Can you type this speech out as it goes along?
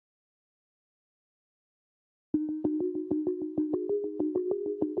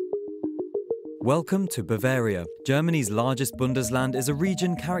Welcome to Bavaria. Germany's largest Bundesland is a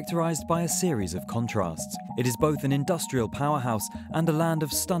region characterized by a series of contrasts. It is both an industrial powerhouse and a land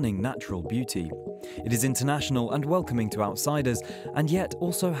of stunning natural beauty. It is international and welcoming to outsiders, and yet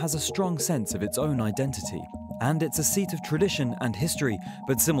also has a strong sense of its own identity. And it's a seat of tradition and history,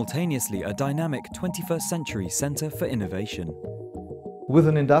 but simultaneously a dynamic 21st century centre for innovation. With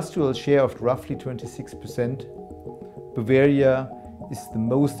an industrial share of roughly 26%, Bavaria is the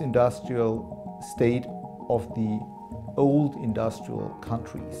most industrial state of the old industrial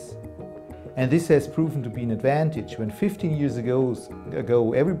countries. And this has proven to be an advantage. When 15 years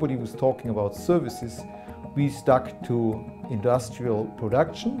ago everybody was talking about services, we stuck to industrial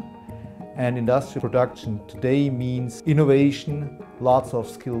production. And industrial production today means innovation, lots of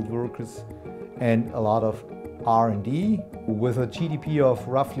skilled workers, and a lot of R&D. With a GDP of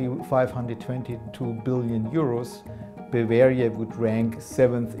roughly 522 billion euros, Bavaria would rank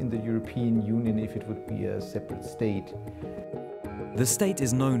 7th in the European Union if it would be a separate state. The state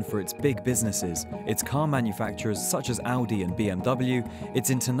is known for its big businesses, its car manufacturers such as Audi and BMW, its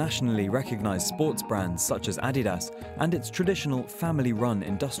internationally recognized sports brands such as Adidas, and its traditional family-run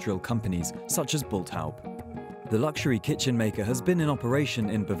industrial companies such as Bulthaup. The luxury kitchen maker has been in operation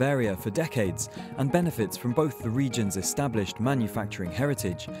in Bavaria for decades and benefits from both the region's established manufacturing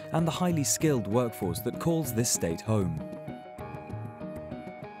heritage and the highly skilled workforce that calls this state home.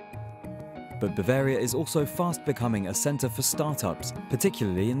 But Bavaria is also fast becoming a centre for startups,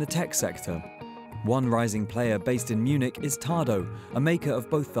 particularly in the tech sector. One rising player based in Munich is Tado, a maker of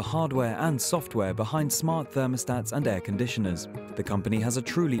both the hardware and software behind smart thermostats and air conditioners. The company has a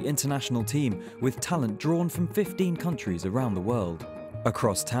truly international team with talent drawn from 15 countries around the world.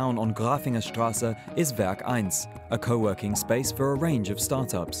 Across town on Grafingerstraße is Werk 1, a co-working space for a range of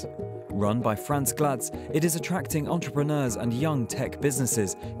startups. Run by Franz Glatz, it is attracting entrepreneurs and young tech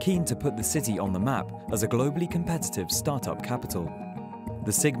businesses keen to put the city on the map as a globally competitive startup capital.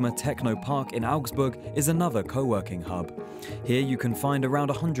 The Sigma Techno Park in Augsburg is another co-working hub. Here you can find around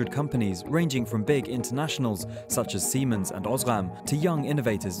 100 companies ranging from big internationals such as Siemens and Osram to young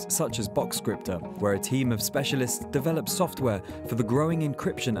innovators such as Boxscriptor, where a team of specialists develops software for the growing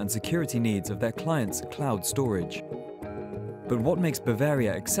encryption and security needs of their clients' cloud storage. But what makes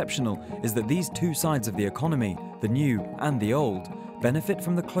Bavaria exceptional is that these two sides of the economy, the new and the old, benefit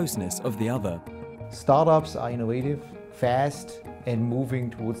from the closeness of the other. Startups are innovative, fast, and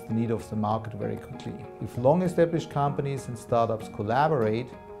moving towards the need of the market very quickly. If long-established companies and startups collaborate,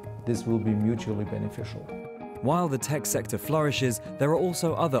 this will be mutually beneficial. While the tech sector flourishes, there are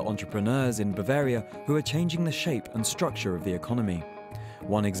also other entrepreneurs in Bavaria who are changing the shape and structure of the economy.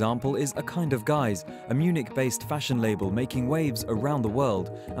 One example is A Kind of Guys, a Munich-based fashion label making waves around the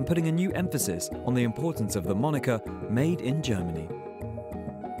world and putting a new emphasis on the importance of the moniker "Made in Germany."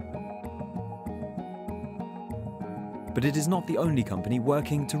 But it is not the only company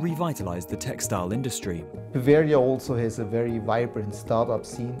working to revitalize the textile industry. Bavaria also has a very vibrant startup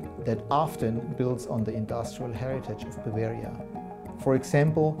scene that often builds on the industrial heritage of Bavaria. For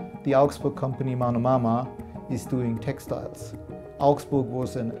example, the Augsburg company Mama is doing textiles. Augsburg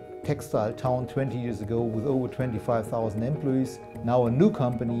was a textile town 20 years ago with over 25,000 employees. Now a new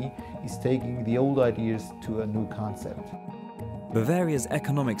company is taking the old ideas to a new concept. Bavaria's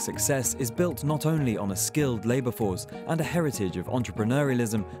economic success is built not only on a skilled labour force and a heritage of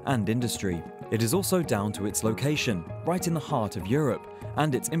entrepreneurialism and industry. It is also down to its location, right in the heart of Europe,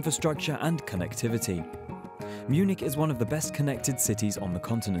 and its infrastructure and connectivity. Munich is one of the best connected cities on the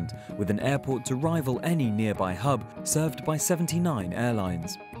continent, with an airport to rival any nearby hub, served by 79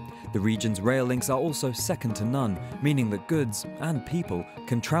 airlines. The region's rail links are also second to none, meaning that goods and people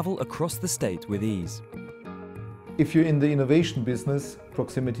can travel across the state with ease. If you're in the innovation business,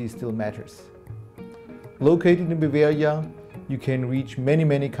 proximity still matters. Located in Bavaria, you can reach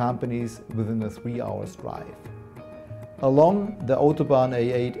many companies within a 3-hour drive. Along the Autobahn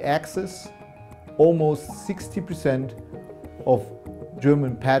A8 axis, almost 60% of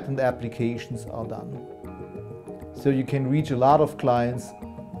German patent applications are done. So you can reach a lot of clients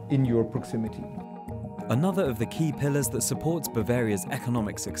in your proximity. Another of the key pillars that supports Bavaria's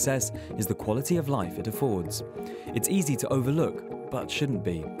economic success is the quality of life it affords. It's easy to overlook, but shouldn't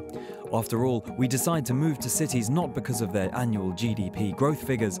be. After all, we decide to move to cities not because of their annual GDP growth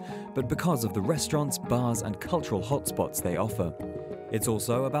figures, but because of the restaurants, bars, and cultural hotspots they offer. It's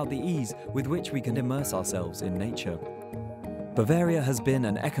also about the ease with which we can immerse ourselves in nature. Bavaria has been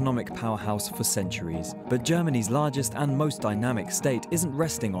an economic powerhouse for centuries, but Germany's largest and most dynamic state isn't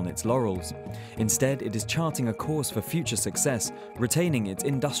resting on its laurels. Instead, it is charting a course for future success, retaining its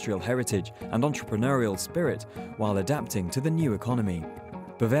industrial heritage and entrepreneurial spirit while adapting to the new economy.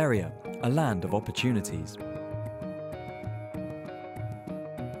 Bavaria, a land of opportunities.